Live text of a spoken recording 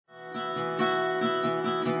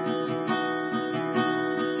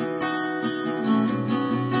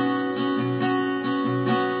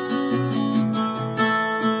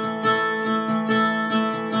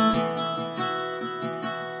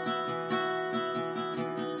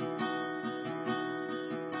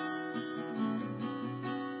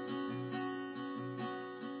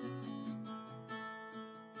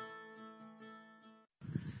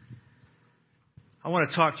want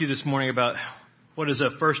to talk to you this morning about what is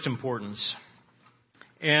of first importance.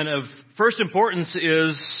 And of first importance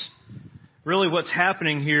is really what's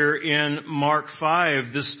happening here in Mark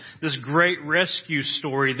 5, this great rescue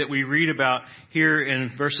story that we read about here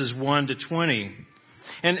in verses 1 to 20.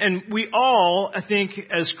 And we all, I think,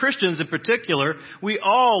 as Christians in particular, we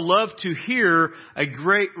all love to hear a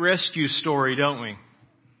great rescue story, don't we?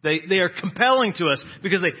 They are compelling to us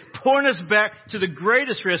because they point us back to the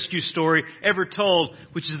greatest rescue story ever told,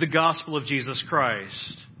 which is the gospel of Jesus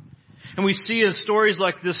Christ. And we see in stories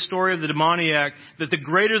like this story of the demoniac that the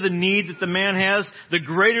greater the need that the man has, the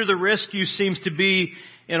greater the rescue seems to be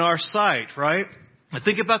in our sight, right? Now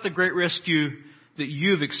think about the great rescue that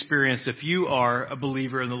you've experienced if you are a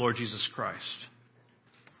believer in the Lord Jesus Christ.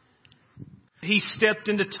 He stepped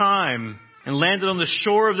into time and landed on the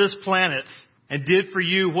shore of this planet and did for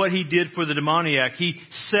you what He did for the demoniac. He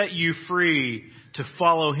set you free to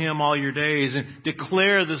follow Him all your days and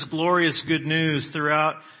declare this glorious good news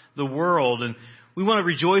throughout the world. And we want to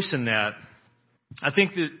rejoice in that. I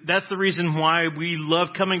think that's the reason why we love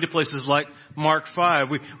coming to places like Mark 5.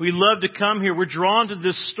 We love to come here. We're drawn to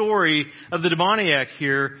this story of the demoniac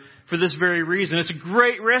here for this very reason. It's a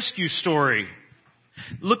great rescue story.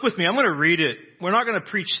 Look with me. I'm going to read it. We're not going to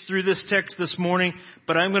preach through this text this morning,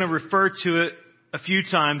 but I'm going to refer to it a few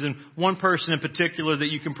times. And one person in particular that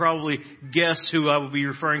you can probably guess who I will be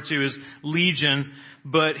referring to is Legion.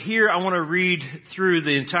 But here I want to read through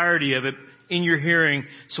the entirety of it in your hearing,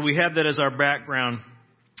 so we have that as our background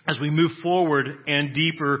as we move forward and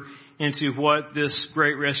deeper into what this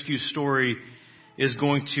great rescue story is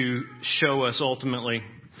going to show us ultimately.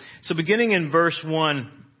 So beginning in verse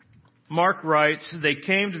 1, Mark writes, "They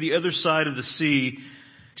came to the other side of the sea,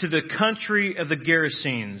 to the country of the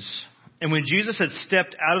Gerasenes. And when Jesus had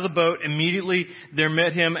stepped out of the boat, immediately there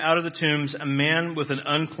met him out of the tombs a man with an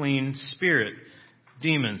unclean spirit,"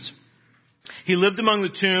 demons. "He lived among the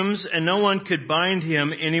tombs, and no one could bind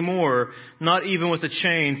him anymore, not even with a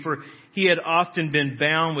chain, for he had often been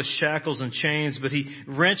bound with shackles and chains, but he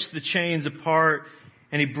wrenched the chains apart,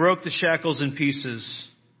 and he broke the shackles in pieces.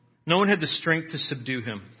 No one had the strength to subdue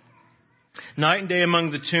him. Night and day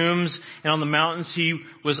among the tombs and on the mountains, he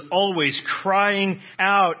was always crying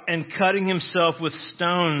out and cutting himself with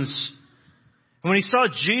stones. And when he saw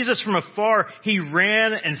Jesus from afar, he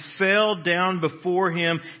ran and fell down before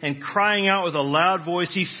him, and crying out with a loud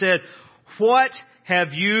voice, he said, 'What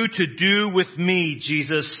have you to do with me,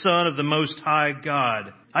 Jesus, Son of the Most High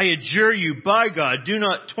God? I adjure you by God, do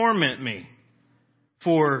not torment me.'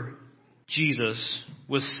 For Jesus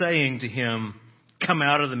was saying to him, 'Come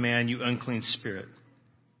out of the man, you unclean spirit.'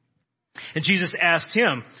 And Jesus asked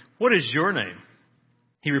him, 'What is your name?'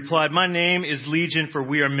 He replied, 'My name is Legion, for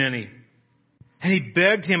we are many.' And he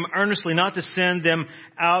begged him earnestly not to send them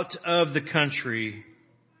out of the country.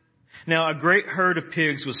 Now a great herd of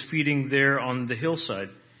pigs was feeding there on the hillside.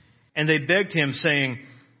 And they begged him, saying,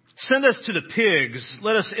 'Send us to the pigs,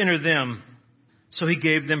 let us enter them.' So he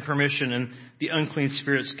gave them permission, and the unclean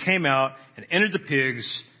spirits came out and entered the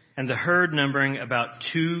pigs, and the herd, numbering about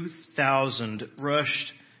 2,000,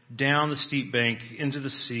 rushed down the steep bank into the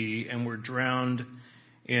sea and were drowned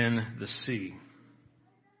in the sea."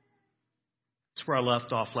 That's where I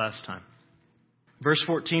left off last time. Verse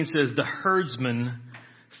 14 says, "The herdsmen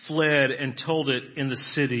fled and told it in the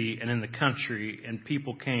city and in the country, and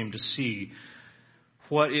people came to see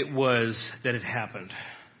what it was that had happened.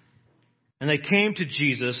 And they came to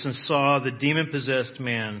Jesus and saw the demon-possessed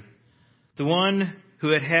man, the one who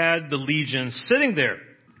had the legion, sitting there,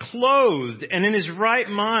 clothed and in his right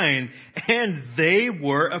mind, and they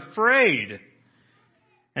were afraid.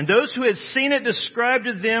 And those who had seen it described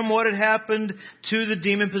to them what had happened to the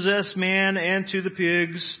demon-possessed man and to the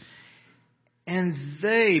pigs. And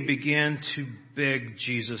they began to beg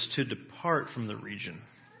Jesus to depart from the region.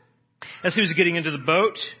 As he was getting into the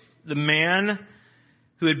boat, the man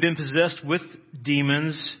who had been possessed with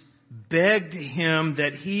demons begged him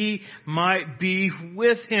that he might be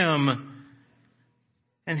with him.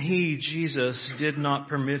 And he, Jesus, did not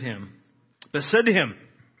permit him, but said to him,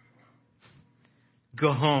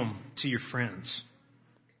 'Go home to your friends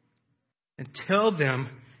and tell them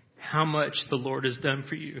how much the Lord has done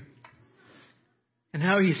for you and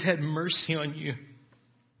how He's had mercy on you.'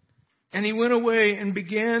 And he went away and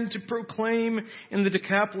began to proclaim in the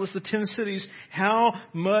Decapolis, the 10 cities, how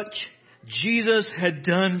much Jesus had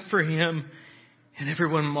done for him. And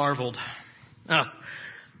everyone marveled."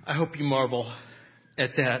 I hope you marvel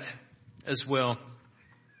at that as well.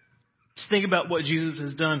 Just think about what Jesus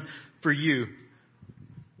has done for you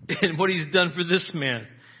and what He's done for this man.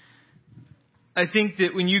 I think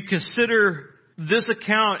that when you consider this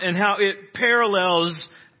account and how it parallels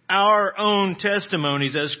our own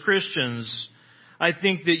testimonies as Christians, I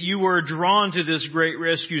think that you were drawn to this great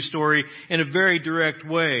rescue story in a very direct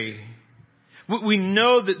way. We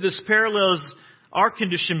know that this parallels our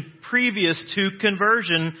condition previous to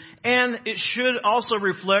conversion, and it should also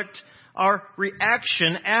reflect our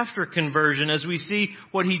reaction after conversion as we see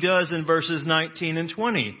what he does in verses 19 and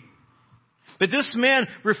 20. But this man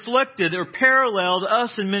reflected or paralleled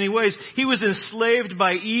us in many ways. He was enslaved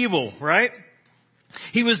by evil, right?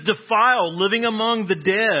 He was defiled, living among the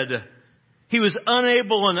dead. He was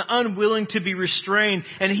unable and unwilling to be restrained,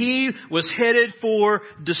 and he was headed for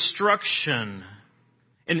destruction.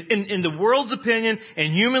 In the world's opinion,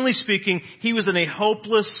 and humanly speaking, he was in a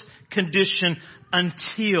hopeless condition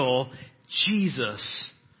until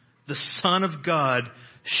Jesus, the Son of God,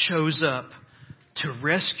 shows up to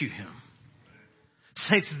rescue him.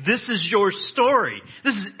 Saints, this is your story.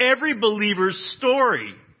 This is every believer's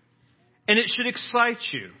story. And it should excite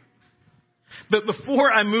you. But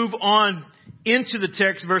before I move on into the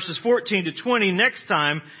text, verses 14 to 20, next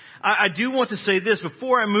time, I do want to say this.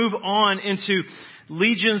 Before I move on into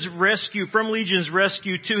Legion's rescue, from Legion's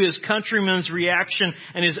rescue to his countrymen's reaction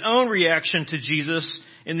and his own reaction to Jesus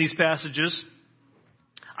in these passages,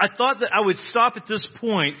 I thought that I would stop at this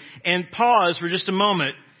point and pause for just a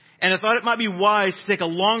moment. And I thought it might be wise to take a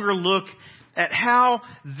longer look at how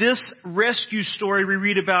this rescue story we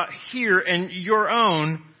read about here and your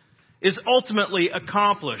own is ultimately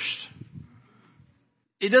accomplished.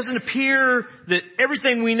 It doesn't appear that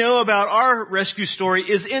everything we know about our rescue story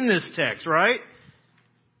is in this text, right?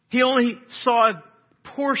 He only saw a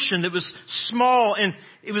portion that was small, and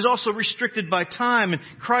it was also restricted by time, and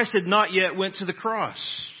Christ had not yet went to the cross.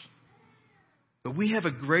 But we have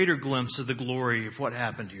a greater glimpse of the glory of what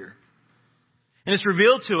happened here. And it's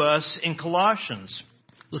revealed to us in Colossians.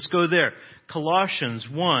 Let's go there. Colossians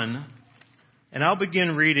 1, and I'll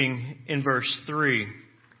begin reading in verse 3.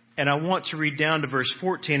 And I want to read down to verse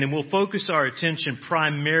 14, and we'll focus our attention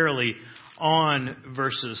primarily on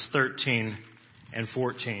verses 13 and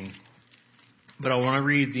 14. But I want to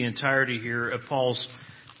read the entirety here of Paul's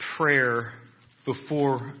prayer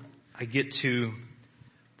before I get to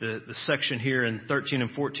the section here in 13 and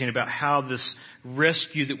 14 about how this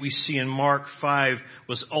rescue that we see in Mark 5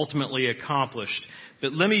 was ultimately accomplished.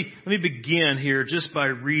 But let me begin here just by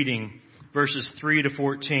reading verses 3 to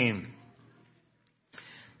 14.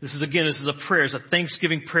 This is a prayer. It's a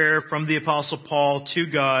thanksgiving prayer from the Apostle Paul to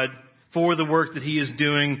God for the work that he is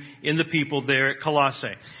doing in the people there at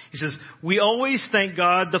Colossae. He says, "We always thank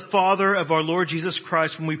God, the Father of our Lord Jesus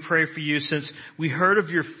Christ, when we pray for you, since we heard of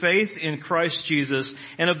your faith in Christ Jesus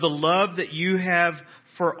and of the love that you have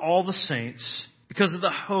for all the saints, because of the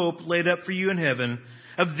hope laid up for you in heaven.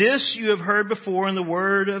 Of this you have heard before in the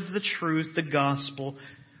word of the truth, the gospel,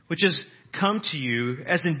 which has come to you,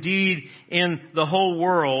 as indeed in the whole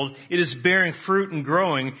world it is bearing fruit and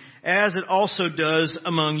growing, as it also does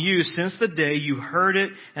among you since the day you heard it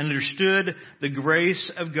and understood the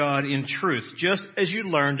grace of God in truth, just as you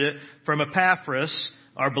learned it from Epaphras,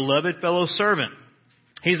 our beloved fellow servant.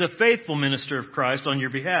 He is a faithful minister of Christ on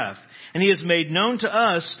your behalf, and he has made known to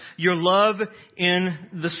us your love in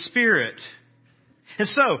the Spirit. And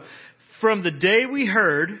so, from the day we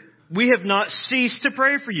heard, we have not ceased to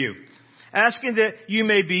pray for you, asking that you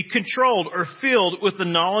may be controlled or filled with the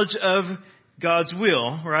knowledge of God's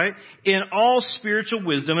will, right? In all spiritual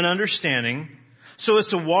wisdom and understanding, so as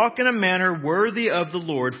to walk in a manner worthy of the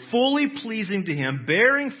Lord, fully pleasing to Him,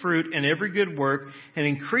 bearing fruit in every good work and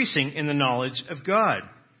increasing in the knowledge of God.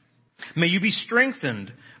 May you be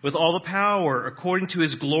strengthened with all the power according to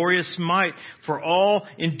His glorious might for all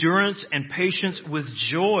endurance and patience with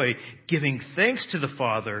joy, giving thanks to the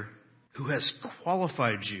Father who has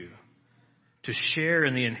qualified you to share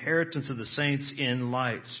in the inheritance of the saints in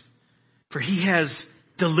light. For He has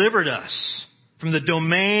delivered us from the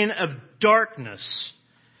domain of darkness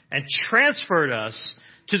and transferred us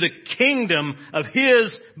to the kingdom of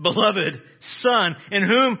His beloved Son, in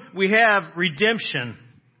whom we have redemption,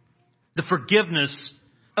 the forgiveness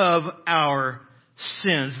of our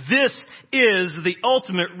sins. This is the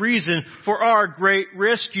ultimate reason for our great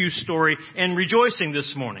rescue story and rejoicing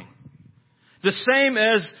this morning. The same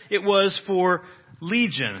as it was for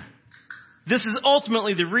Legion. This is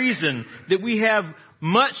ultimately the reason that we have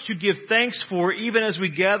much to give thanks for, even as we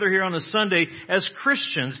gather here on a Sunday as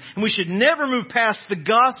Christians. And we should never move past the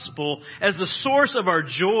gospel as the source of our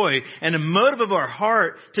joy and a motive of our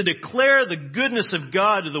heart to declare the goodness of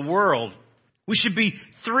God to the world. We should be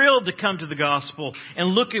thrilled to come to the gospel and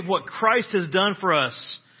look at what Christ has done for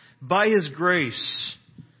us by His grace.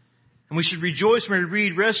 And we should rejoice when we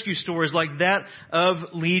read rescue stories like that of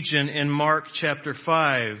Legion in Mark chapter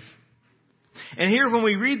 5. And here when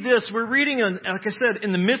we read this, we're reading, like I said,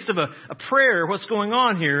 in the midst of a prayer, what's going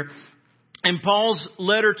on here. In Paul's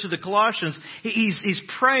letter to the Colossians, he's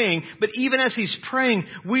praying, but even as he's praying,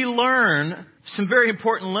 we learn some very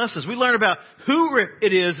important lessons. We learn about who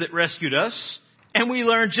it is that rescued us, and we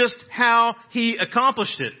learn just how he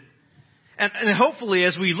accomplished it. And hopefully,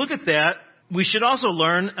 as we look at that, we should also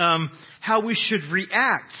learn how we should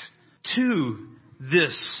react to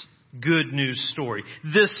this good news story,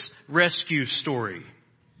 this rescue story.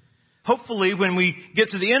 Hopefully, when we get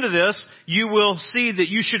to the end of this, you will see that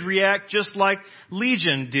you should react just like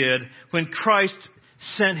Legion did when Christ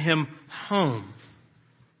sent him home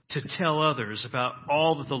to tell others about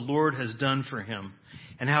all that the Lord has done for him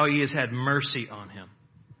and how he has had mercy on him.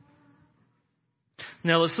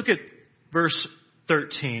 Now, let's look at verse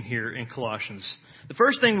 13 here in Colossians. The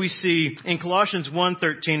first thing we see in Colossians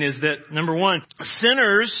 1:13 is that, number one,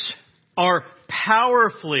 sinners are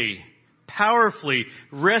powerfully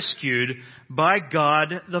rescued by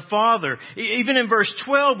God the Father. Even in verse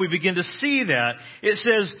 12, we begin to see that. It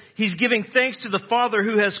says, He's giving thanks to the Father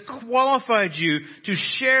who has qualified you to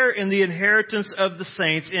share in the inheritance of the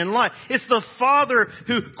saints in light. It's the Father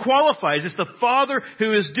who qualifies. It's the Father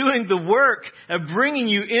who is doing the work of bringing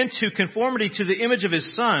you into conformity to the image of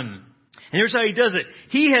His Son. And here's how He does it.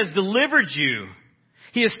 He has delivered you.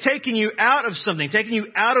 He has taken you out of something, taken you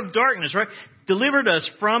out of darkness, right? Delivered us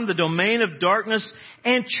from the domain of darkness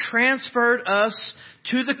and transferred us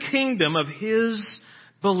to the kingdom of His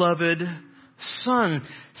beloved Son.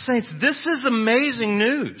 Saints, this is amazing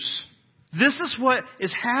news. This is what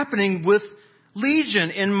is happening with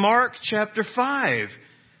Legion in Mark chapter 5.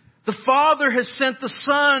 The Father has sent the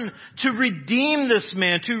Son to redeem this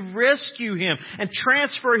man, to rescue him and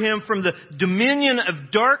transfer him from the dominion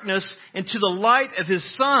of darkness into the light of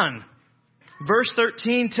His Son. Verse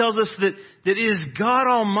 13 tells us that it is God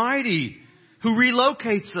Almighty who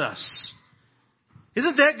relocates us.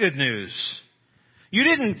 Isn't that good news? You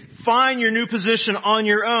didn't find your new position on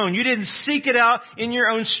your own. You didn't seek it out in your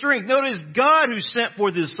own strength. No, it is God who sent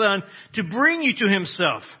forth His Son to bring you to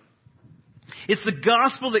Himself. It's the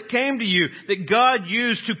gospel that came to you that God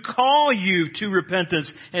used to call you to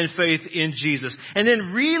repentance and faith in Jesus. And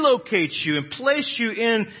then relocate you and place you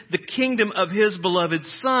in the kingdom of His beloved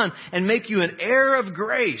Son and make you an heir of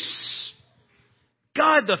grace.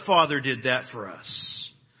 God the Father did that for us.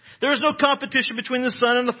 There is no competition between the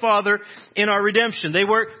Son and the Father in our redemption. They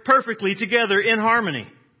work perfectly together in harmony.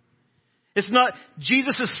 It's not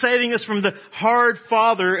Jesus is saving us from the hard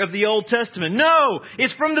father of the Old Testament. No,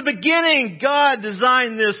 it's from the beginning. God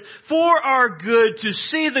designed this for our good to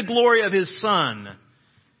see the glory of His Son.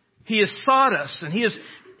 He has sought us and He has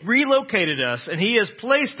relocated us and He has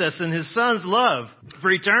placed us in His Son's love for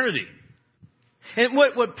eternity. And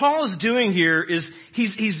what Paul is doing here is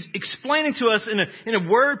he's explaining to us in a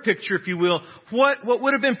word picture, if you will, what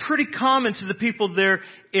would have been pretty common to the people there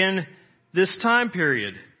in this time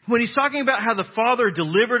period. When he's talking about how the Father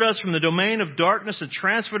delivered us from the domain of darkness and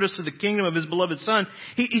transferred us to the kingdom of His beloved Son,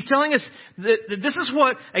 he's telling us that this is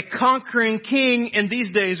what a conquering king in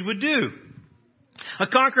these days would do. A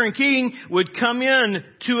conquering king would come in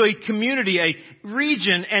to a community, a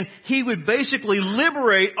region, and he would basically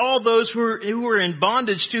liberate all those who were in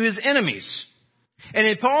bondage to his enemies. And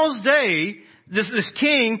in Paul's day, this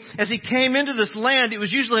king, as he came into this land, it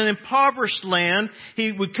was usually an impoverished land.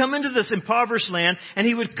 He would come into this impoverished land and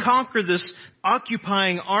he would conquer this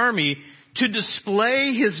occupying army to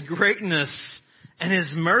display his greatness and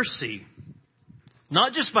his mercy.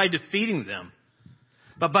 Not just by defeating them,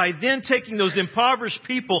 but by then taking those impoverished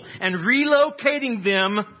people and relocating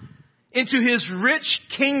them into His rich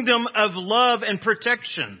kingdom of love and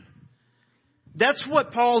protection. That's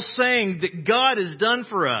what Paul's saying that God has done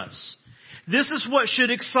for us. This is what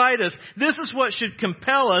should excite us. This is what should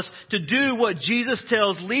compel us to do what Jesus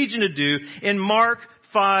tells Legion to do in Mark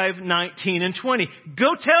 5:19 and 20.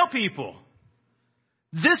 Go tell people.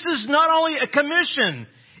 This is not only a commission.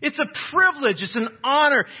 It's a privilege. It's an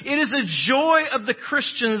honor. It is a joy of the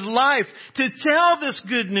Christian's life to tell this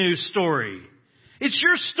good news story. It's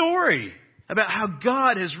your story about how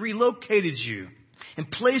God has relocated you and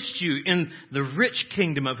placed you in the rich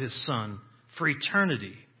kingdom of His Son for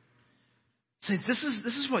eternity. See, this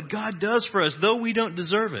is what God does for us, though we don't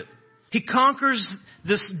deserve it. He conquers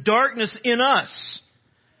this darkness in us.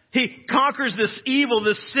 He conquers this evil,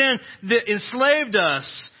 this sin that enslaved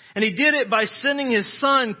us. And He did it by sending His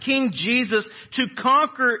Son, King Jesus, to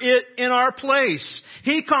conquer it in our place.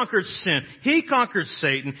 He conquered sin. He conquered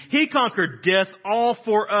Satan. He conquered death, all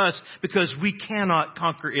for us, because we cannot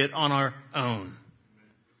conquer it on our own.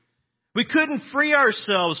 We couldn't free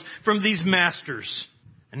ourselves from these masters,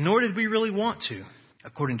 and nor did we really want to,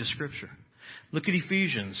 according to Scripture. Look at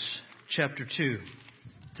Ephesians chapter 2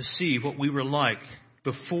 to see what we were like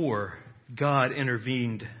before God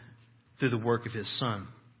intervened through the work of His Son.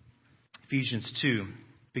 Ephesians 2,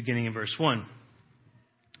 beginning in verse 1.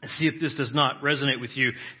 See if this does not resonate with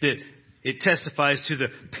you, that it testifies to the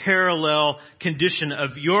parallel condition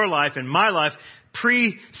of your life and my life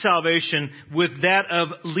pre-salvation with that of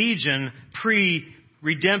Legion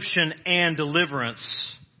pre-redemption and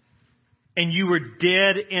deliverance. And you were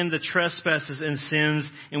dead in the trespasses and sins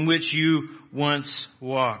in which you once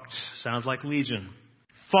walked. Sounds like Legion.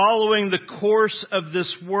 Following the course of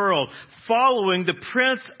this world, following the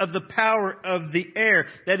prince of the power of the air,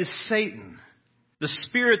 that is Satan, the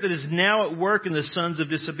spirit that is now at work in the sons of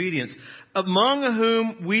disobedience, among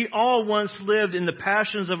whom we all once lived in the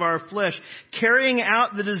passions of our flesh, carrying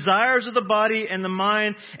out the desires of the body and the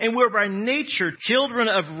mind, and were by nature children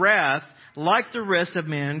of wrath, like the rest of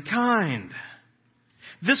mankind.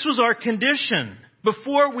 This was our condition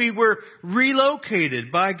before we were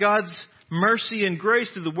relocated by God's mercy and grace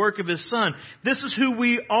through the work of His Son. This is who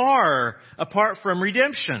we are apart from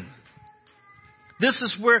redemption. This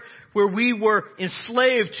is where we were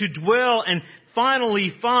enslaved to dwell and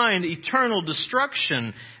finally find eternal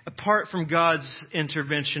destruction apart from God's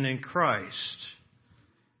intervention in Christ.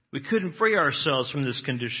 We couldn't free ourselves from this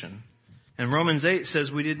condition. And Romans 8 says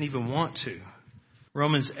we didn't even want to.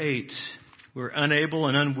 Romans 8, we're unable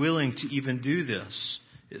and unwilling to even do this.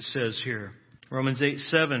 It says here, Romans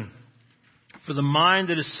 8:7. For the mind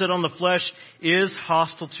that is set on the flesh is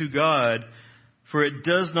hostile to God, for it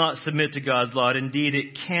does not submit to God's law. Indeed,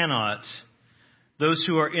 it cannot. Those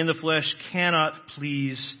who are in the flesh cannot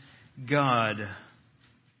please God.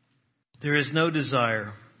 There is no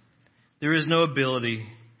desire. There is no ability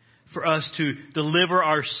for us to deliver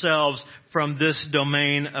ourselves from this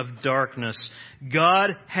domain of darkness.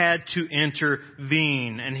 God had to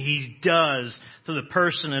intervene, and He does through the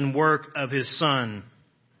person and work of His Son.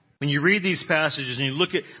 When you read these passages and you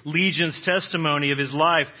look at Legion's testimony of his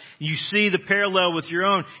life, you see the parallel with your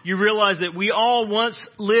own. You realize that we all once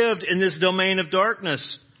lived in this domain of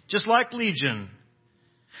darkness, just like Legion.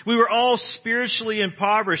 We were all spiritually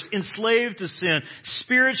impoverished, enslaved to sin,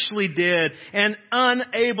 spiritually dead, and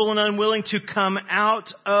unable and unwilling to come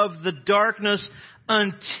out of the darkness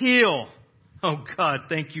until, oh God,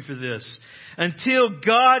 thank you for this, until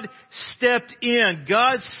God stepped in.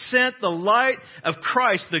 God sent the light of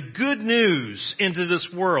Christ, the good news, into this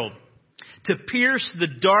world to pierce the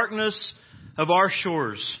darkness of our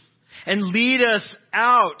shores and lead us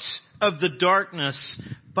out of the darkness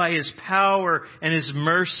by His power and His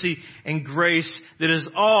mercy and grace that is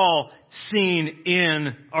all seen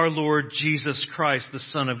in our Lord Jesus Christ, the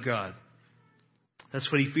Son of God.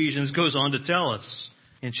 That's what Ephesians goes on to tell us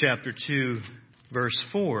in chapter 2, verse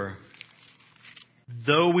 4.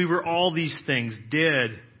 Though we were all these things,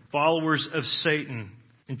 dead, followers of Satan,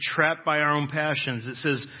 entrapped by our own passions, it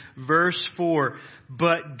says, verse 4,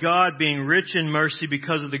 but God, being rich in mercy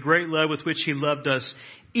because of the great love with which He loved us,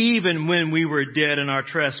 even when we were dead in our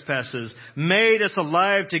trespasses, made us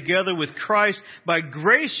alive together with Christ. By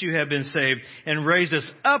grace you have been saved, and raised us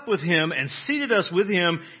up with Him, and seated us with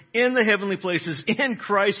Him in the heavenly places in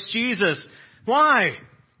Christ Jesus. Why?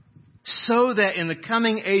 So that in the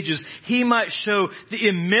coming ages He might show the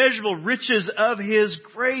immeasurable riches of His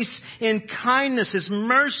grace in kindness, His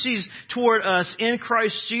mercies toward us in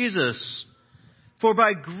Christ Jesus. For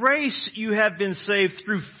by grace you have been saved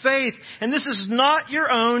through faith, and this is not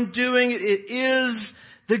your own doing. It is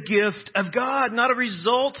the gift of God, not a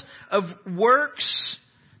result of works,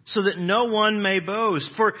 so that no one may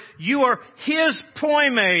boast. For you are His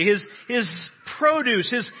poime, His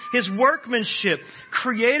produce, His workmanship,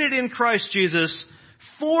 created in Christ Jesus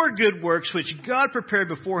for good works, which God prepared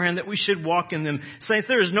beforehand that we should walk in them. Saints,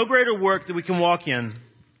 there is no greater work that we can walk in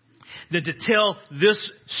than to tell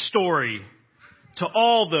this story to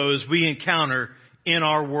all those we encounter in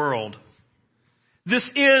our world. This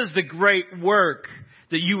is the great work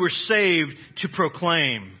that you were saved to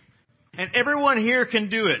proclaim. And everyone here can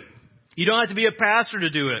do it. You don't have to be a pastor to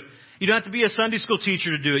do it. You don't have to be a Sunday school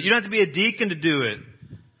teacher to do it. You don't have to be a deacon to do it.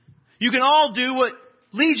 You can all do what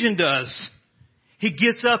Legion does. He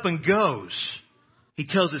gets up and goes. He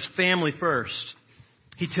tells his family first.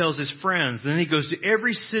 He tells his friends. Then he goes to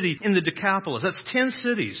every city in the Decapolis. That's 10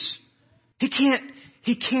 cities. He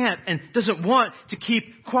he can't and doesn't want to keep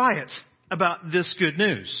quiet about this good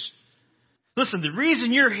news. Listen, the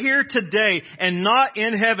reason you're here today and not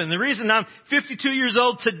in heaven, the reason I'm 52 years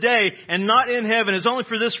old today and not in heaven is only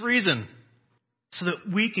for this reason. So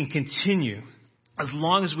that we can continue, as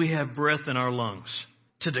long as we have breath in our lungs,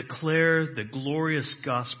 to declare the glorious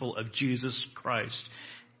gospel of Jesus Christ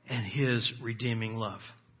and His redeeming love.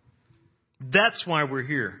 That's why we're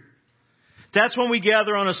here. That's when we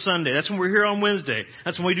gather on a Sunday. That's when we're here on Wednesday.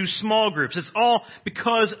 That's when we do small groups. It's all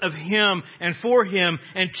because of Him and for Him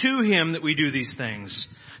and to Him that we do these things.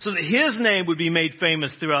 So that His name would be made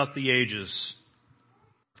famous throughout the ages.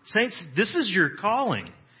 Saints, this is your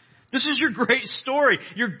calling. This is your great story.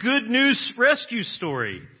 Your good news rescue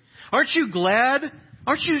story. Aren't you glad?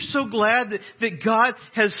 Aren't you so glad that God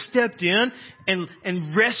has stepped in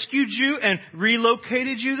and rescued you and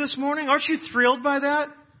relocated you this morning? Aren't you thrilled by that?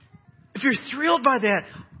 If you're thrilled by that,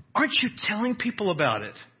 aren't you telling people about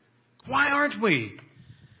it? Why aren't we?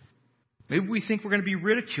 Maybe we think we're going to be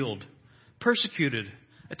ridiculed, persecuted,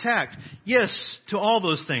 attacked. Yes, to all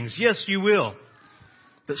those things. Yes, you will.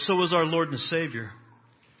 But so is our Lord and Savior,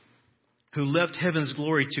 who left heaven's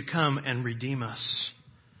glory to come and redeem us,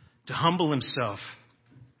 to humble Himself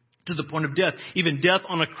to the point of death, even death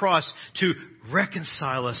on a cross, to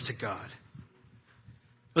reconcile us to God.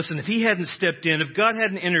 Listen, if He hadn't stepped in, if God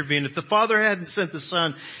hadn't intervened, if the Father hadn't sent the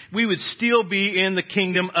Son, we would still be in the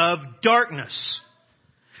kingdom of darkness.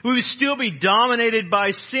 We would still be dominated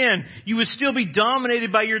by sin. You would still be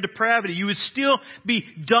dominated by your depravity. You would still be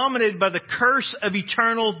dominated by the curse of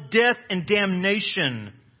eternal death and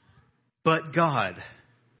damnation. But God,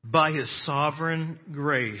 by His sovereign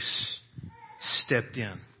grace, stepped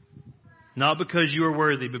in. Not because you are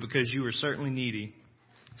worthy, but because you are certainly needy.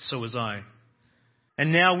 So was I.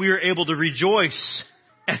 And now we are able to rejoice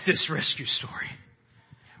at this rescue story.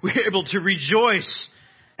 We are able to rejoice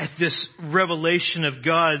at this revelation of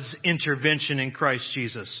God's intervention in Christ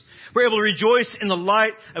Jesus. We're able to rejoice in the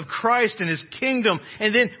light of Christ and His kingdom.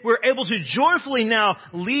 And then we're able to joyfully now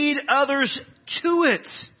lead others to it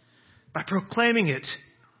by proclaiming it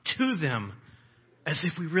to them as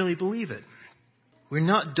if we really believe it. We're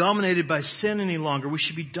not dominated by sin any longer. We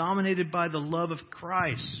should be dominated by the love of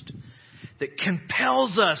Christ that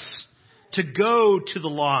compels us to go to the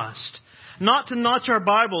lost. Not to notch our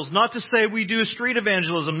Bibles, not to say we do street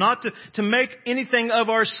evangelism, not to make anything of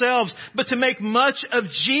ourselves, but to make much of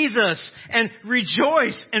Jesus and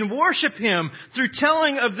rejoice and worship Him through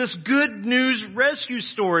telling of this good news rescue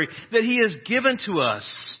story that He has given to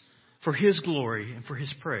us for His glory and for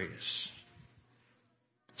His praise.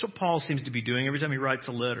 That's what Paul seems to be doing every time he writes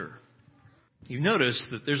a letter. You notice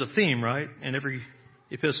that there's a theme, right, in every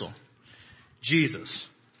epistle. Jesus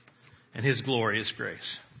and His glorious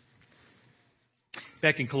grace.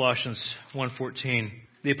 Back in Colossians 1:14,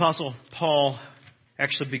 the Apostle Paul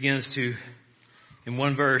actually begins to, in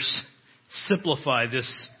one verse, simplify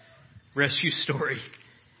this rescue story.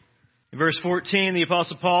 In verse 14, the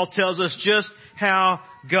Apostle Paul tells us just how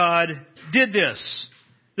God did this.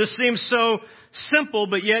 This seems so simple,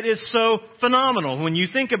 but yet it's so phenomenal when you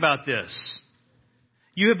think about this.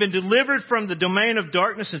 You have been delivered from the domain of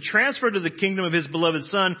darkness and transferred to the kingdom of His beloved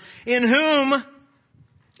Son, in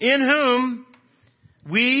whom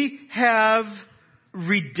we have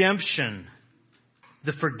redemption,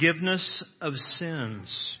 the forgiveness of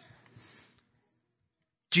sins.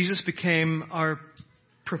 Jesus became our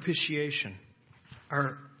propitiation,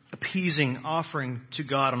 our appeasing offering to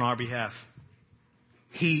God on our behalf.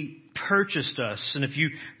 He purchased us. And if you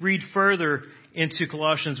read further into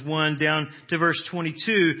Colossians 1 down to verse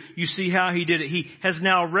 22, you see how He did it. He has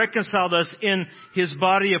now reconciled us in His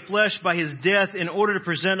body of flesh by His death in order to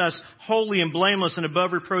present us holy and blameless and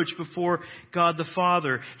above reproach before God the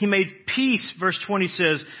Father. He made peace, verse 20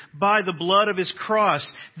 says, by the blood of His cross.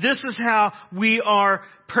 This is how we are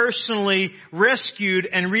personally rescued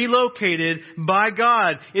and relocated by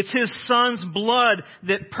God. It's His Son's blood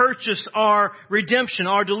that purchased our redemption,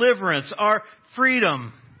 our deliverance, our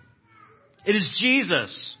freedom. It is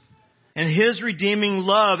Jesus and His redeeming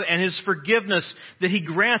love and His forgiveness that He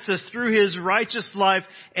grants us through His righteous life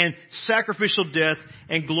and sacrificial death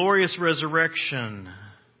and glorious resurrection.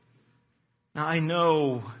 Now I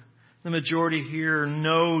know the majority here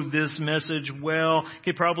know this message well,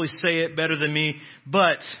 could probably say it better than me,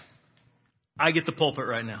 but I get the pulpit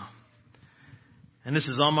right now. And this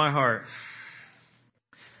is on my heart.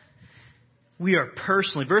 We are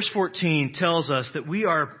personally, verse 14 tells us that we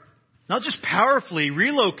are not just powerfully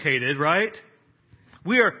relocated, right?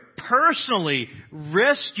 We are personally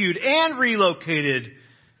rescued and relocated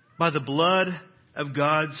by the blood of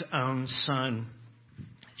God's own Son,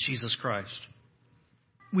 Jesus Christ.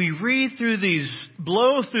 we read through these,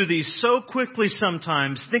 blow through these so quickly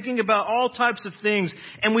sometimes, thinking about all types of things,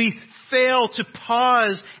 and we fail to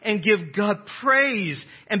pause and give God praise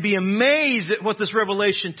and be amazed at what this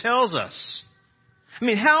revelation tells us. I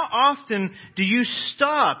mean, how often do you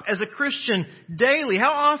stop as a Christian daily?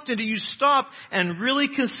 How often do you stop and really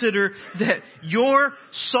consider that your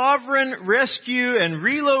sovereign rescue and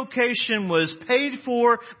relocation was paid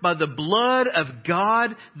for by the blood of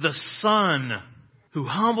God the Son, who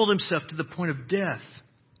humbled himself to the point of death,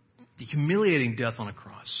 the humiliating death on a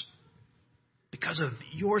cross, because of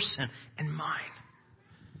your sin and mine.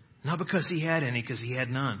 Not because he had any, because he had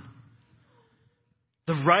none.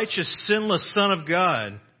 The righteous, sinless Son of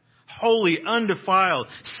God, holy, undefiled,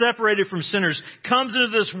 separated from sinners, comes into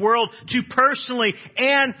this world to personally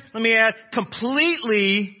and, let me add,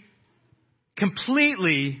 completely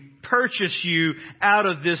purchase you out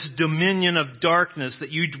of this dominion of darkness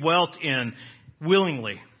that you dwelt in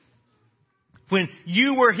willingly. When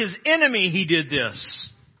you were his enemy, he did this.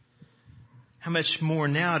 How much more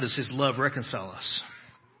now does his love reconcile us?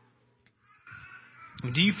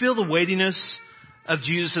 Do you feel the weightiness of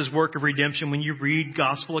Jesus' work of redemption when you read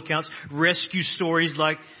gospel accounts, rescue stories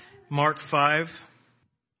like Mark 5?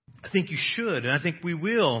 I think you should, and I think we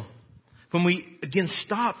will. When we, again,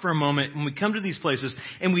 stop for a moment, when we come to these places,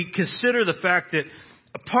 and we consider the fact that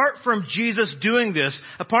apart from Jesus doing this,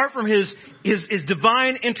 apart from his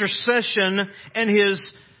divine intercession and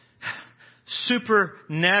his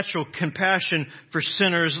supernatural compassion for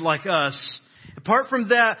sinners like us, apart from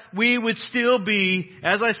that, we would still be,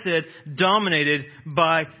 as I said, dominated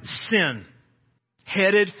by sin,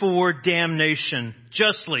 headed for damnation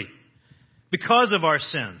justly because of our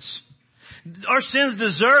sins. Our sins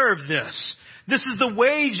deserve this. This is the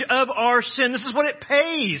wage of our sin. This is what it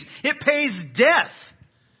pays. It pays death.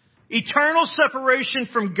 Eternal separation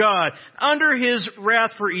from God, under his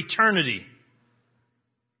wrath for eternity.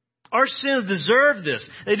 Our sins deserve this.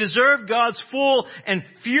 They deserve God's full and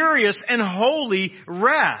furious and holy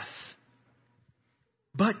wrath.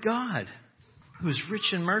 But God, who is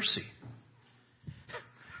rich in mercy,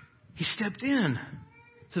 he stepped in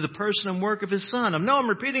to the person and work of his Son. I know I'm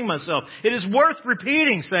repeating myself. It is worth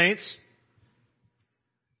repeating, saints.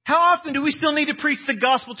 How often do we still need to preach the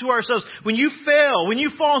gospel to ourselves? When you fail, when you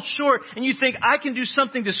fall short, and you think, I can do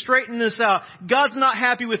something to straighten this out. God's not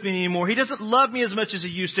happy with me anymore. He doesn't love me as much as he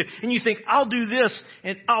used to. And you think, I'll do this,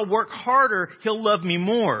 and I'll work harder. He'll love me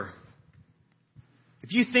more.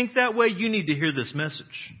 If you think that way, you need to hear this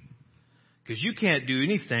message. Because you can't do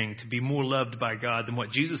anything to be more loved by God than what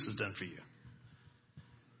Jesus has done for you.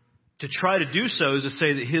 To try to do so is to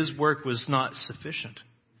say that his work was not sufficient.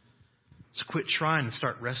 So quit trying and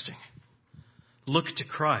start resting. Look to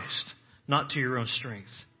Christ, not to your own strength.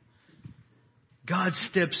 God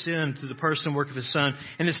steps in to the person and work of his Son,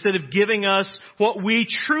 and instead of giving us what we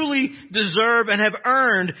truly deserve and have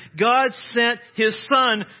earned, God sent his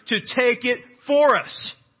Son to take it for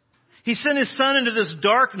us. He sent his Son into this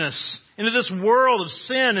darkness, into this world of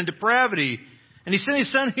sin and depravity, and he sent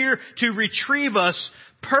his Son here to retrieve us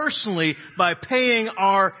personally by paying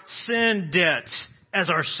our sin debt as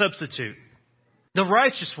our substitute. The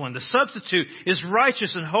righteous one, the substitute, is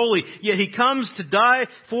righteous and holy, yet he comes to die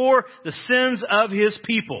for the sins of his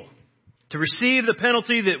people, to receive the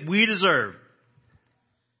penalty that we deserve.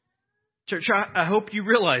 Church, I hope you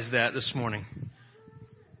realize that this morning.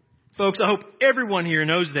 Folks, I hope everyone here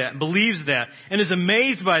knows that, believes that, and is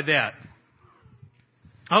amazed by that.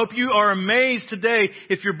 I hope you are amazed today,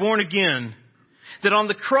 if you're born again, that on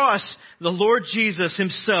the cross, the Lord Jesus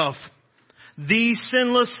himself, the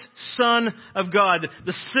sinless Son of God,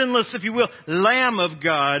 the sinless, if you will, Lamb of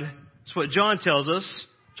God, that's what John tells us,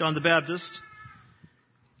 John the Baptist.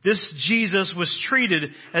 This Jesus was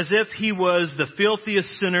treated as if he was the filthiest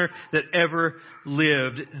sinner that ever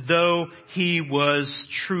lived, though he was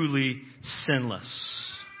truly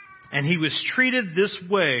sinless. And he was treated this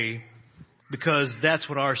way because that's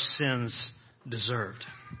what our sins deserved.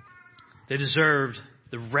 They deserved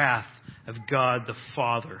the wrath of God the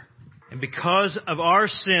Father. And because of our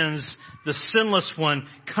sins, the sinless one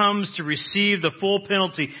comes to receive the full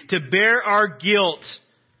penalty, to bear our guilt,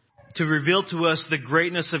 to reveal to us the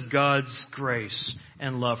greatness of God's grace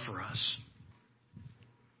and love for us.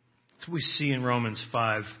 That's what we see in Romans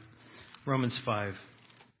 5. Romans 5,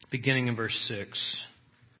 beginning in verse 6.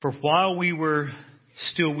 For while we were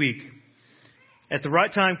still weak, at the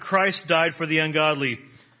right time Christ died for the ungodly.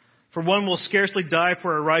 For one will scarcely die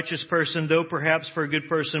for a righteous person, though perhaps for a good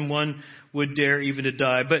person one would dare even to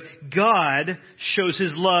die. But God shows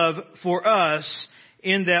his love for us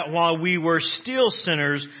in that while we were still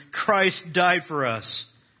sinners, Christ died for us.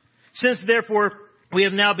 Since therefore we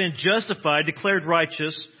have now been justified, declared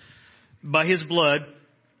righteous by His blood,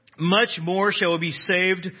 much more shall we be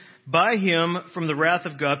saved by Him from the wrath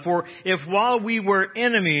of God. For if while we were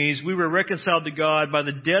enemies, we were reconciled to God by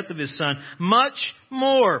the death of His Son, much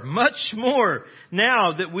more,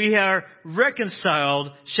 now that we are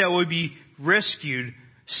reconciled, shall we be rescued,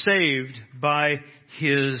 saved by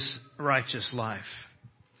His righteous life.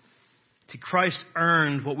 See, Christ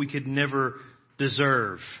earned what we could never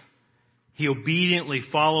deserve. He obediently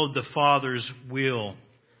followed the Father's will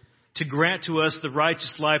to grant to us the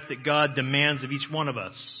righteous life that God demands of each one of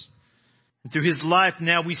us. And through His life,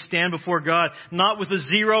 now we stand before God, not with a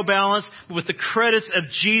zero balance, but with the credits of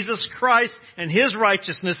Jesus Christ and His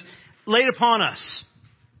righteousness laid upon us.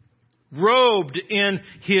 Robed in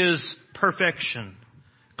His perfection.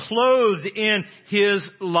 Clothed in His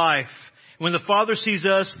life. When the Father sees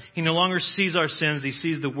us, He no longer sees our sins. He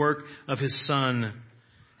sees the work of His Son,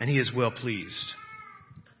 and He is well pleased.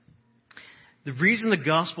 The reason the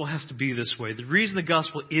gospel has to be this way, the reason the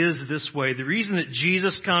gospel is this way, the reason that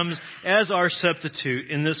Jesus comes as our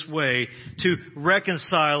substitute in this way to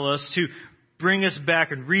reconcile us, to bring us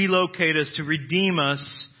back and relocate us, to redeem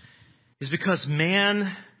us, is because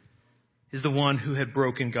man is the one who had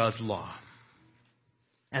broken God's law.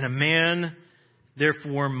 And a man,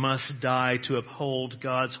 therefore, must die to uphold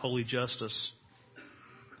God's holy justice.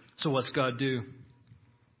 So what's God do?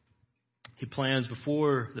 He plans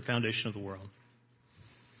before the foundation of the world,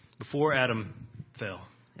 before Adam fell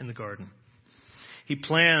in the garden. He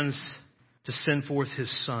plans to send forth His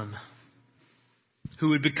Son, who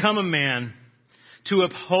would become a man to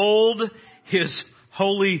uphold His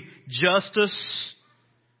holy justice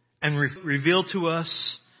and reveal to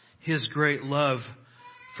us His great love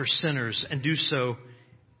for sinners, and do so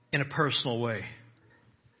in a personal way.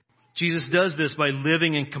 Jesus does this by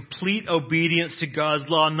living in complete obedience to God's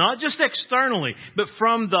law, not just externally, but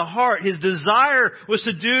from the heart. His desire was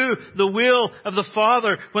to do the will of the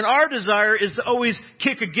Father, when our desire is to always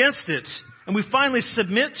kick against it. And we finally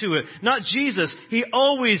submit to it. Not Jesus. He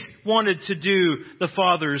always wanted to do the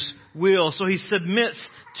Father's will. So He submits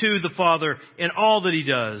to the Father in all that He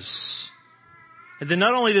does. And then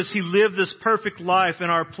not only does He live this perfect life in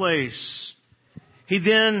our place, He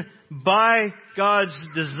then, by God's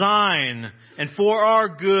design and for our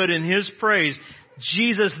good and His praise,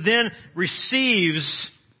 Jesus then receives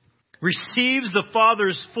the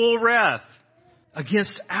Father's full wrath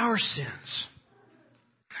against our sins.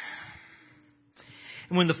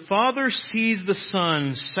 And when the Father sees the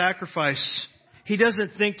Son's sacrifice, He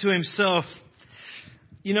doesn't think to Himself,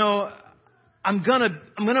 I'm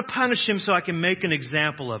gonna punish him so I can make an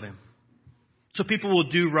example of him, so people will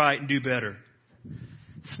do right and do better.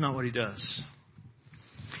 That's not what He does.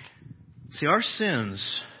 See, our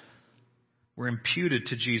sins were imputed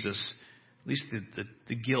to Jesus. At least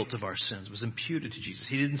the guilt of our sins was imputed to Jesus.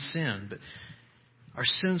 He didn't sin, but our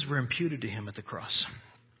sins were imputed to Him at the cross.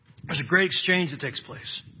 There's a great exchange that takes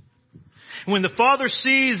place. And when the Father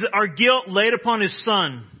sees our guilt laid upon His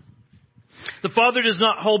Son, the Father does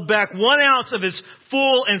not hold back 1 ounce of His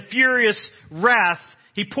full and furious wrath.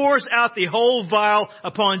 He pours out the whole vial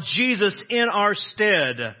upon Jesus in our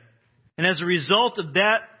stead. And as a result of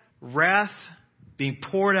that wrath being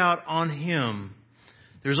poured out on Him,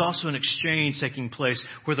 there's also an exchange taking place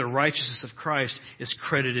where the righteousness of Christ is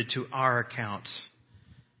credited to our account.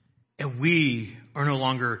 And we are no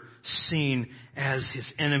longer seen as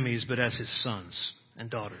His enemies, but as His sons and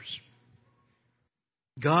daughters.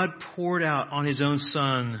 God poured out on His own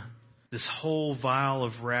Son this whole vial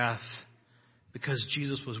of wrath because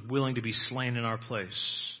Jesus was willing to be slain in our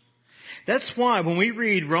place. That's why when we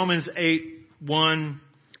read Romans 8:1,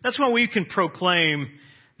 that's why we can proclaim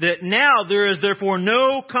that now there is therefore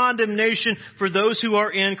no condemnation for those who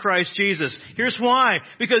are in Christ Jesus. Here's why.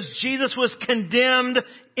 Because Jesus was condemned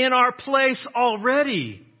in our place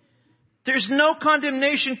already. There's no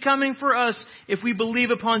condemnation coming for us if we believe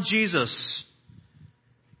upon Jesus.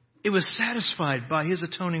 It was satisfied by His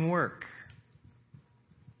atoning work.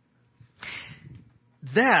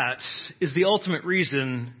 That is the ultimate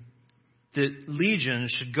reason that Legion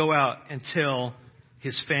should go out and tell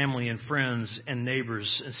his family and friends and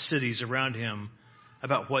neighbors and cities around him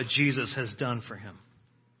about what Jesus has done for him.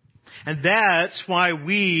 And that's why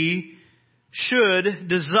we should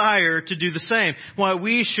desire to do the same. Why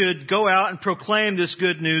we should go out and proclaim this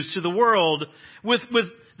good news to the world with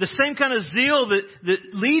the same kind of zeal that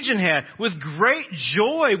Legion had, with great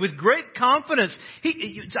joy, with great confidence.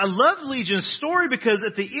 I love Legion's story because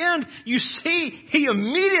at the end, you see, he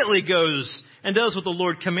immediately goes and does what the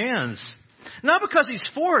Lord commands. Not because he's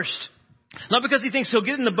forced. Not because he thinks he'll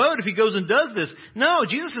get in the boat if he goes and does this. No,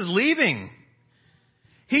 Jesus is leaving.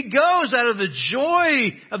 He goes out of the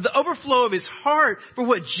joy of the overflow of his heart for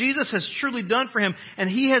what Jesus has truly done for him. And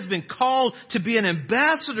he has been called to be an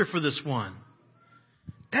ambassador for this one.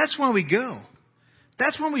 That's why we go.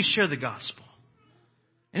 That's why we share the gospel.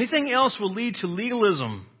 Anything else will lead to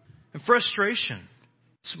legalism and frustration.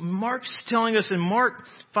 So Mark's telling us in Mark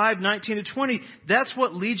 5:19-20, that's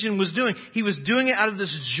what Legion was doing. He was doing it out of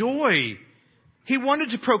this joy. He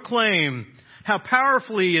wanted to proclaim how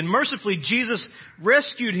powerfully and mercifully Jesus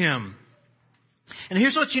rescued him. And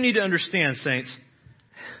here's what you need to understand, saints.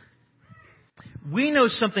 We know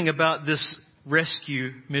something about this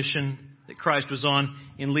rescue mission that Christ was on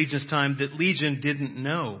in Legion's time that Legion didn't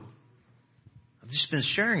know. I've just been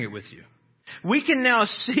sharing it with you. We can now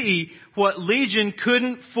see what Legion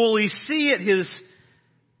couldn't fully see at his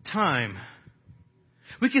time.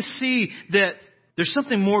 We can see that there's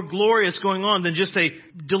something more glorious going on than just a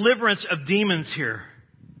deliverance of demons here.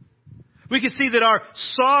 We can see that our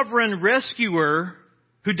sovereign rescuer,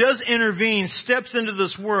 who does intervene, steps into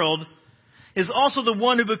this world, is also the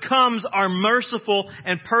one who becomes our merciful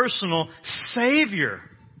and personal Savior.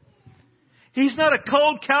 He's not a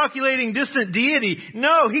cold, calculating, distant deity.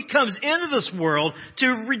 No, he comes into this world to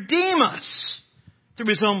redeem us through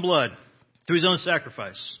his own blood, through his own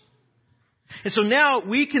sacrifice. And so now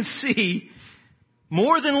we can see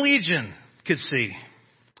more than Legion could see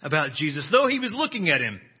about Jesus, though he was looking at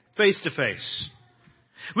him face to face.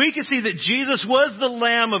 We can see that Jesus was the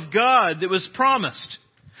Lamb of God that was promised.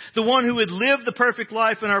 The one who would live the perfect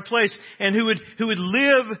life in our place and who would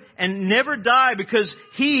live and never die because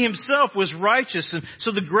he himself was righteous. And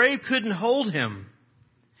so the grave couldn't hold him.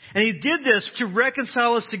 And he did this to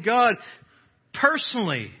reconcile us to God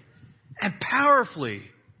personally and powerfully.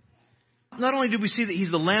 Not only did we see that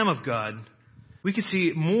he's the Lamb of God, we could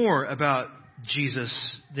see more about Jesus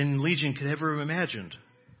than Legion could ever have imagined.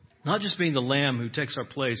 Not just being the Lamb who takes our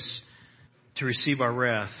place to receive our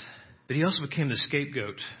wrath, but he also became the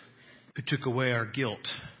scapegoat who took away our guilt,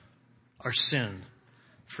 our sin,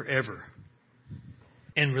 forever,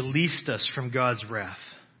 and released us from God's wrath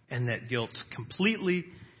and that guilt completely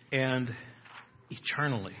and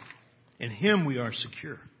eternally. In him we are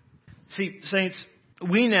secure. See, saints,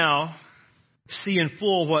 we now see in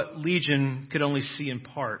full what Legion could only see in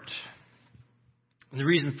part. And the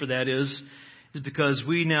reason for that is because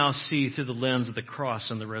we now see through the lens of the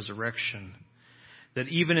cross and the resurrection that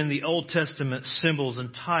even in the Old Testament symbols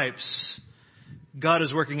and types, God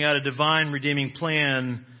is working out a divine redeeming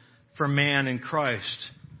plan for man in Christ.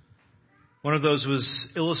 One of those was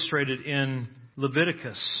illustrated in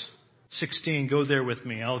Leviticus 16. Go there with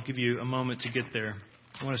me. I'll give you a moment to get there.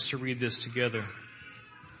 I want us to read this together.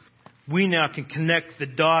 We now can connect the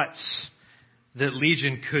dots that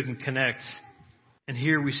Legion couldn't connect. And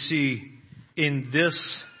here we see in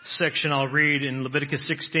this section I'll read in Leviticus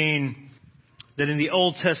 16 that in the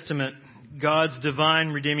Old Testament, God's divine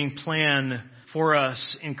redeeming plan for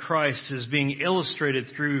us in Christ is being illustrated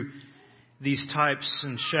through these types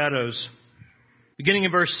and shadows. Beginning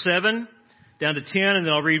in verse 7 down to 10, and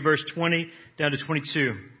then I'll read verse 20 down to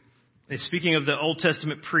 22. It's speaking of the Old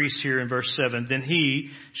Testament priest here in verse 7. Then he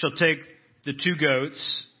shall take the two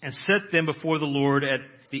goats and set them before the Lord at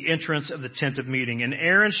the entrance of the tent of meeting. And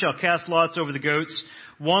Aaron shall cast lots over the goats,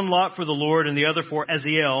 one lot for the Lord and the other for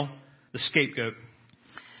Azazel, the scapegoat.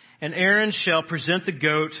 And Aaron shall present the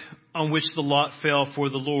goat on which the lot fell for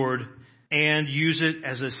the Lord and use it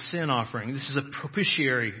as a sin offering. This is a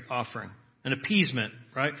propitiatory offering, an appeasement,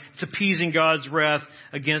 right? It's appeasing God's wrath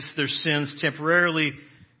against their sins temporarily.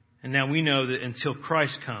 And now we know that until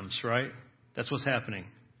Christ comes, right? That's what's happening.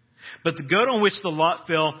 But the goat on which the lot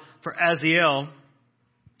fell for Azazel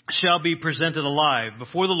shall be presented alive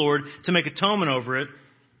before the Lord to make atonement over it,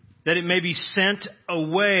 that it may be sent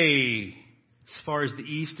away as far as the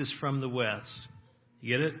east is from the west.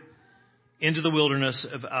 You get it? Into the wilderness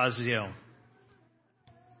of Azazel.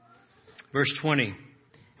 Verse 20.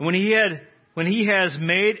 And when he has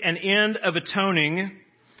made an end of atoning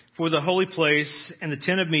for the holy place and the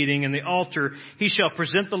tent of meeting and the altar, he shall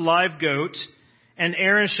present the live goat, and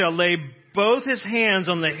Aaron shall lay both his hands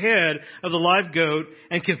on the head of the live goat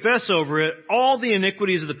and confess over it all the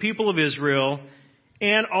iniquities of the people of Israel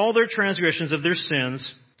and all their transgressions of their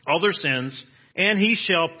sins, all their sins, and he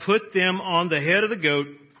shall put them on the head of the goat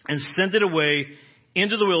and send it away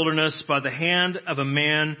into the wilderness by the hand of a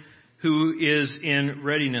man who is in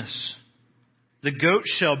readiness. The goat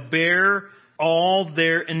shall bear all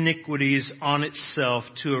their iniquities on itself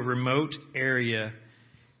to a remote area,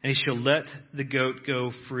 and he shall let the goat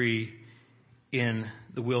go free in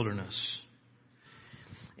the wilderness.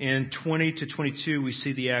 In 20 to 22, we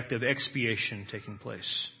see the act of expiation taking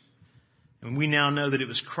place. And we now know that it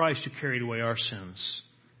was Christ who carried away our sins.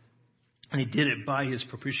 And He did it by His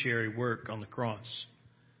propitiatory work on the cross.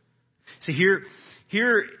 See, here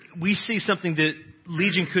we see something that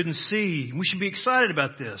Legion couldn't see. We should be excited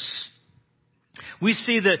about this. We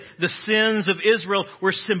see that the sins of Israel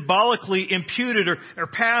were symbolically imputed or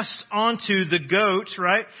passed onto the goat,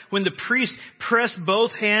 right? When the priest pressed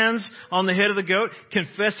both hands on the head of the goat,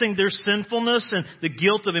 confessing their sinfulness and the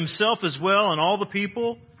guilt of himself as well and all the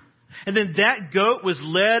people. And then that goat was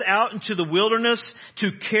led out into the wilderness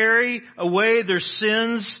to carry away their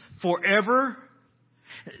sins forever.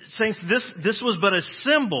 Saints, this was but a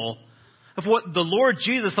symbol of what the Lord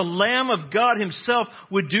Jesus, the Lamb of God Himself,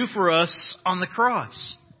 would do for us on the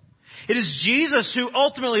cross. It is Jesus who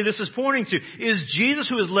ultimately this is pointing to. It is Jesus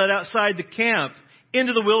who is led outside the camp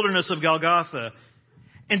into the wilderness of Golgotha.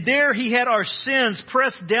 And there He had our sins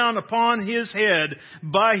pressed down upon His head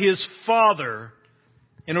by His Father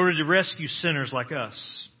in order to rescue sinners like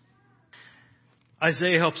us.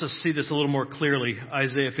 Isaiah helps us see this a little more clearly.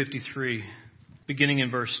 Isaiah 53, beginning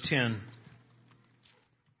in verse 10.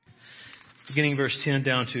 Beginning verse 10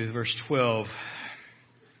 down to verse 12.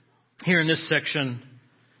 Here in this section,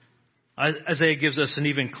 Isaiah gives us an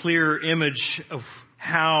even clearer image of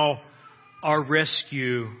how our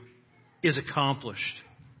rescue is accomplished.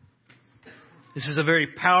 This is a very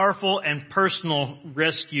powerful and personal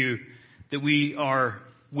rescue that we are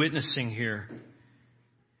witnessing here.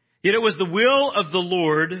 Yet it was the will of the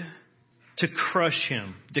Lord to crush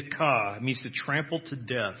him. Dekah means to trample to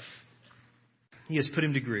death. He has put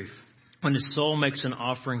him to grief. When his soul makes an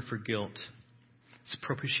offering for guilt, it's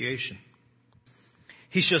propitiation.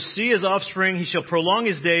 He shall see his offspring. He shall prolong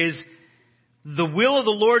his days. The will of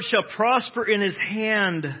the Lord shall prosper in his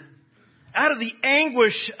hand. Out of the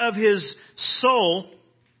anguish of his soul,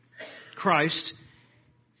 Christ,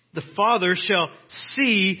 the Father shall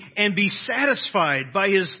see and be satisfied. By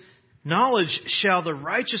his knowledge shall the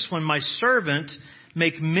righteous one, my servant,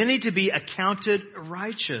 make many to be accounted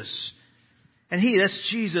righteous. And he, that's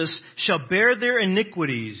Jesus, shall bear their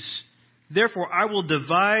iniquities. Therefore I will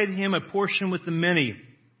divide him a portion with the many.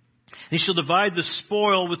 He shall divide the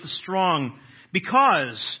spoil with the strong,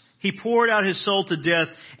 because he poured out his soul to death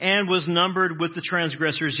and was numbered with the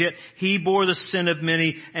transgressors. Yet he bore the sin of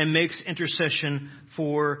many and makes intercession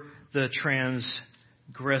for the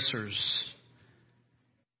transgressors.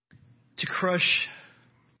 To crush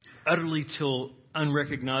utterly till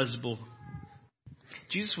unrecognizable,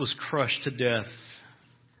 Jesus was crushed to death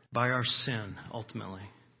by our sin, ultimately.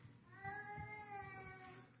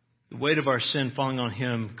 The weight of our sin falling on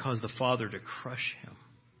him caused the Father to crush him.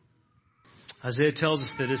 Isaiah tells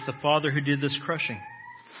us that it's the Father who did this crushing.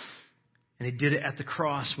 And he did it at the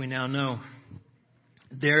cross, we now know.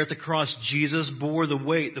 There at the cross, Jesus bore the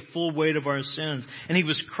weight, the full weight of our sins. And he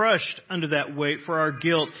was crushed under that weight for our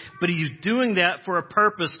guilt. But he's doing that for a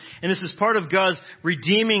purpose. And this is part of God's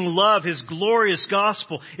redeeming love, his glorious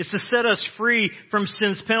gospel. It's to set us free from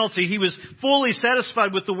sin's penalty. He was fully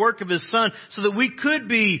satisfied with the work of his Son so that we could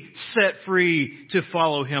be set free to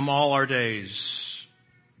follow him all our days.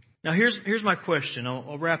 Now here's my question.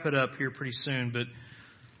 I'll wrap it up here pretty soon, but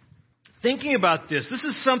thinking about this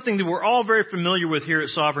is something that we're all very familiar with here at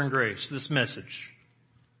Sovereign Grace, this message.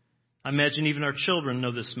 I imagine even our children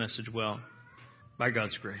know this message well, by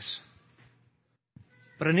God's grace.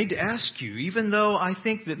 But I need to ask you, even though I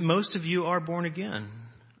think that most of you are born again,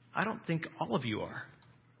 I don't think all of you are.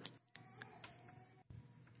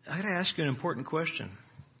 I got to ask you an important question.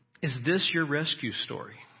 Is this your rescue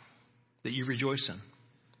story that you rejoice in?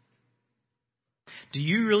 Do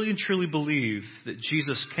you really and truly believe that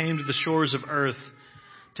Jesus came to the shores of earth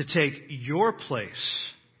to take your place,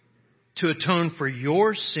 to atone for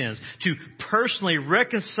your sins, to personally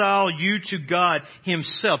reconcile you to God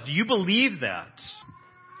himself? Do you believe that?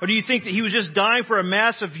 Or do you think that he was just dying for a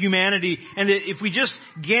mass of humanity and that if we just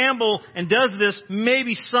gamble and does this,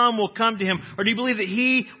 maybe some will come to him? Or do you believe that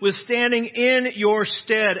he was standing in your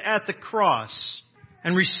stead at the cross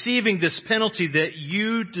and receiving this penalty that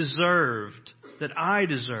you deserved, that I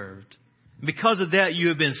deserved? Because of that, you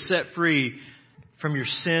have been set free from your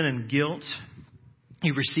sin and guilt.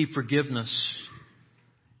 You receive forgiveness.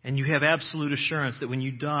 And you have absolute assurance that when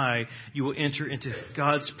you die, you will enter into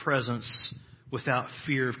God's presence without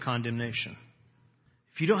fear of condemnation.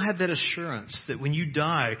 If you don't have that assurance that when you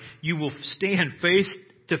die, you will stand face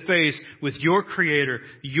to face with your Creator,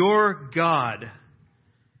 your God,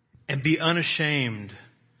 and be unashamed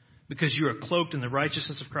because you are cloaked in the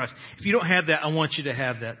righteousness of Christ. If you don't have that, I want you to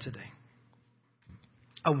have that today.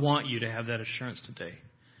 I want you to have that assurance today.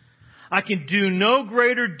 I can do no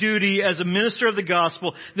greater duty as a minister of the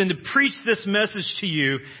gospel than to preach this message to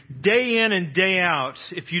you day in and day out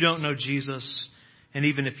if you don't know Jesus, and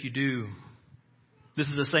even if you do. This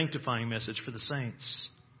is a sanctifying message for the saints.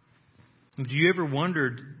 Do you ever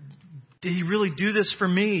wonder, did He really do this for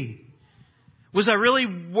me? Was I really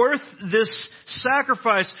worth this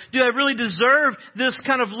sacrifice? Do I really deserve this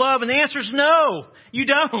kind of love? And the answer is no, you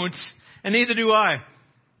don't. And neither do I.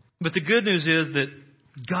 But the good news is that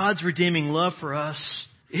God's redeeming love for us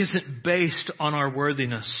isn't based on our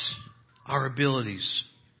worthiness, our abilities.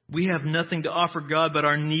 We have nothing to offer God but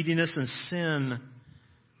our neediness and sin.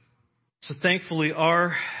 So thankfully,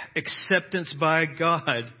 our acceptance by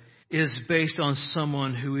God is based on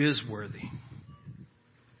someone who is worthy.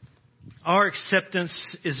 Our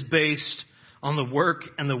acceptance is based on the work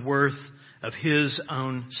and the worth of His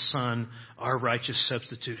own Son, our righteous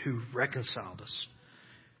substitute, who reconciled us,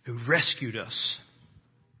 who rescued us.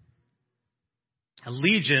 A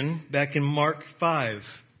legion, back in Mark 5,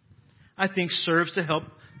 I think serves to help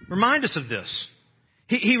remind us of this.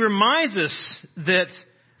 He reminds us that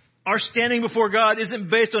our standing before God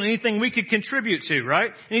isn't based on anything we could contribute to,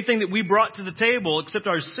 right? Anything that we brought to the table except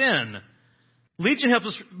our sin. Legion helps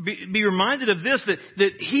us be reminded of this,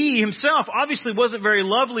 that He Himself obviously wasn't very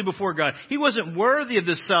lovely before God. He wasn't worthy of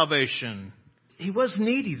this salvation. He was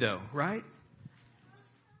needy though, right?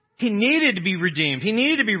 He needed to be redeemed. He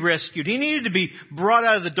needed to be rescued. He needed to be brought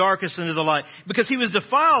out of the darkness into the light because he was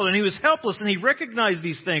defiled and he was helpless, and he recognized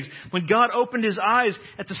these things when God opened his eyes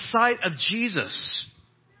at the sight of Jesus.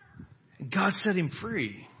 God set him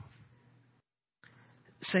free.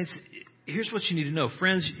 Saints, here's what you need to know.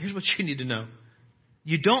 Friends, here's what you need to know.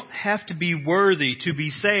 You don't have to be worthy to be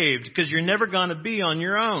saved because you're never going to be on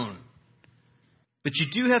your own. But you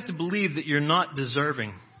do have to believe that you're not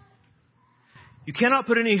deserving. You cannot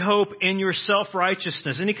put any hope in your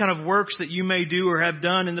self-righteousness, any kind of works that you may do or have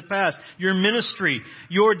done in the past, your ministry,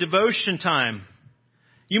 your devotion time.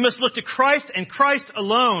 You must look to Christ and Christ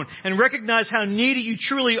alone and recognize how needy you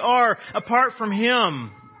truly are apart from Him.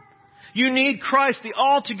 You need Christ, the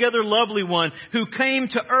altogether lovely one who came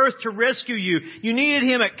to earth to rescue you. You needed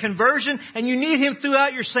Him at conversion, and you need Him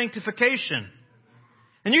throughout your sanctification.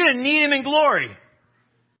 And you're going to need Him in glory.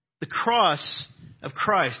 The cross of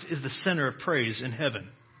Christ is the center of praise in heaven.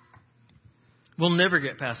 We'll never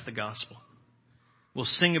get past the gospel. We'll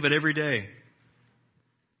sing of it every day.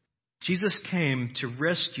 Jesus came to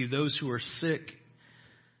rescue those who are sick,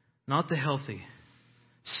 not the healthy,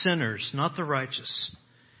 sinners, not the righteous.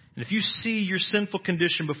 And if you see your sinful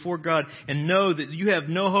condition before God and know that you have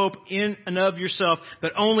no hope in and of yourself,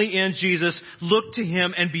 but only in Jesus, look to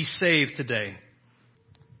Him and be saved today.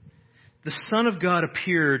 The Son of God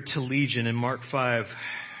appeared to Legion in Mark 5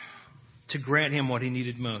 to grant him what he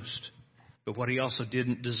needed most, but what he also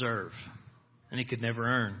didn't deserve and he could never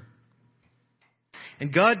earn.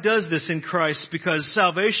 And God does this in Christ because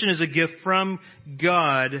salvation is a gift from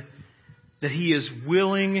God that He is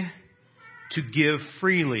willing to give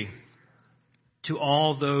freely to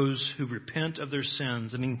all those who repent of their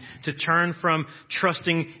sins. I mean, to turn from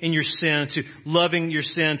trusting in your sin, to loving your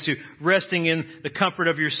sin, to resting in the comfort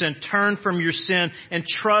of your sin. Turn from your sin and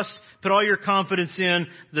trust, put all your confidence in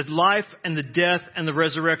the life and the death and the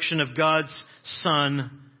resurrection of God's Son,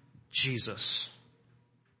 Jesus.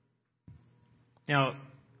 Now,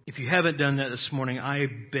 if you haven't done that this morning, I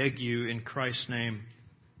beg you in Christ's name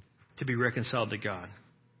to be reconciled to God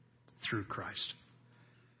through Christ.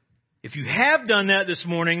 If you have done that this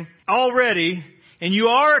morning already, and you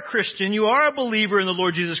are a Christian, you are a believer in the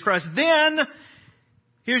Lord Jesus Christ, then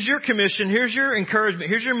here's your commission, here's your encouragement,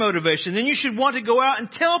 here's your motivation. Then you should want to go out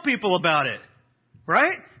and tell people about it.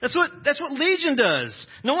 Right? That's what Legion does.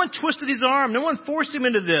 No one twisted his arm. No one forced him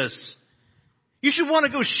into this. You should want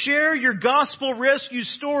to go share your gospel rescue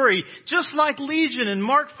story, just like Legion in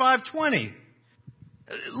Mark 5:20.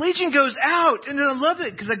 Legion goes out, and I love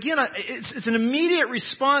it because, again, it's an immediate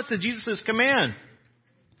response to Jesus' command.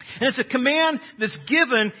 And it's a command that's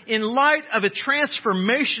given in light of a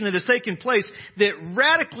transformation that has taken place that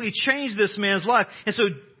radically changed this man's life. And so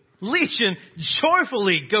Legion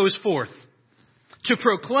joyfully goes forth to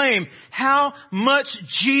proclaim how much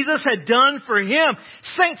Jesus had done for him.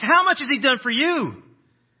 Saints, how much has He done for you?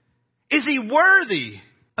 Is He worthy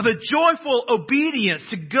of a joyful obedience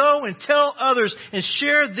to go and tell others and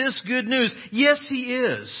share this good news? Yes, He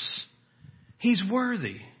is. He's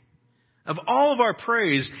worthy of all of our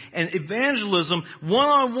praise and evangelism,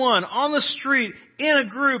 one-on-one, on the street, in a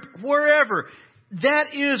group, wherever.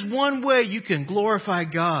 That is one way you can glorify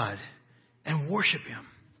God and worship Him.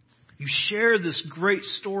 You share this great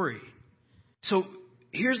story. So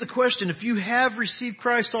here's the question. If you have received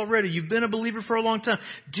Christ already, you've been a believer for a long time,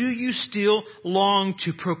 do you still long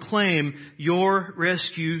to proclaim your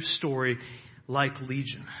rescue story like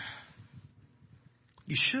Legion?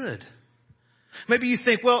 You should. Maybe you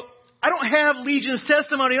think, well, I don't have Legion's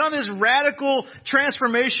testimony on this radical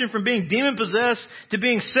transformation from being demon-possessed to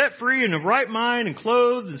being set free in the right mind and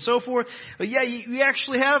clothed and so forth. But yeah, you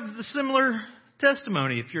actually have the similar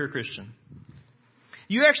testimony if you're a Christian.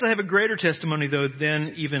 You actually have a greater testimony, though,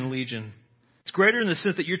 than even Legion. It's greater in the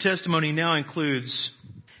sense that your testimony now includes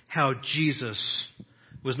how Jesus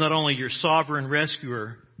was not only your sovereign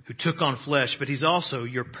rescuer who took on flesh, but He's also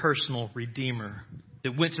your personal Redeemer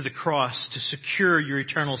that went to the cross to secure your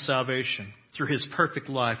eternal salvation through His perfect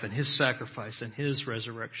life and His sacrifice and His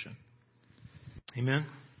resurrection. Amen?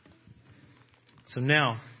 So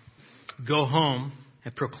now, go home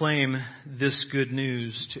and proclaim this good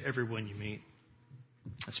news to everyone you meet.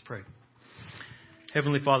 Let's pray.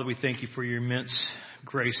 Heavenly Father, we thank You for Your immense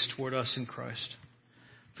grace toward us in Christ,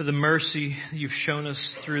 for the mercy You've shown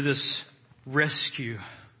us through this rescue,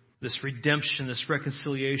 this redemption, this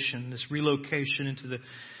reconciliation, this relocation into the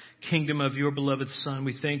kingdom of Your beloved Son.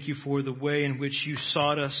 We thank You for the way in which You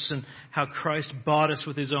sought us and how Christ bought us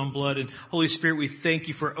with His own blood. And Holy Spirit, we thank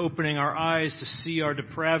You for opening our eyes to see our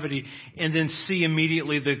depravity and then see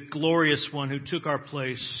immediately the glorious One who took our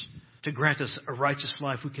place to grant us a righteous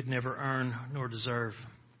life we could never earn nor deserve.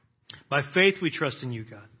 By faith we trust in You,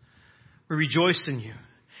 God. We rejoice in You.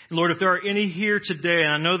 And Lord, if there are any here today,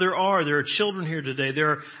 and I know there are children here today, there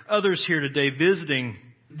are others here today visiting,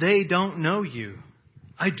 they don't know You.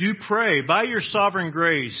 I do pray, by Your sovereign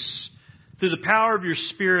grace, through the power of Your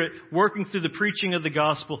Spirit, working through the preaching of the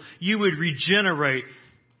gospel, You would regenerate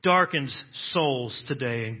darkened souls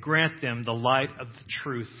today and grant them the light of the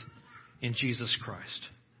truth in Jesus Christ.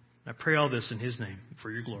 I pray all this in His name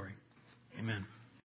for Your glory. Amen.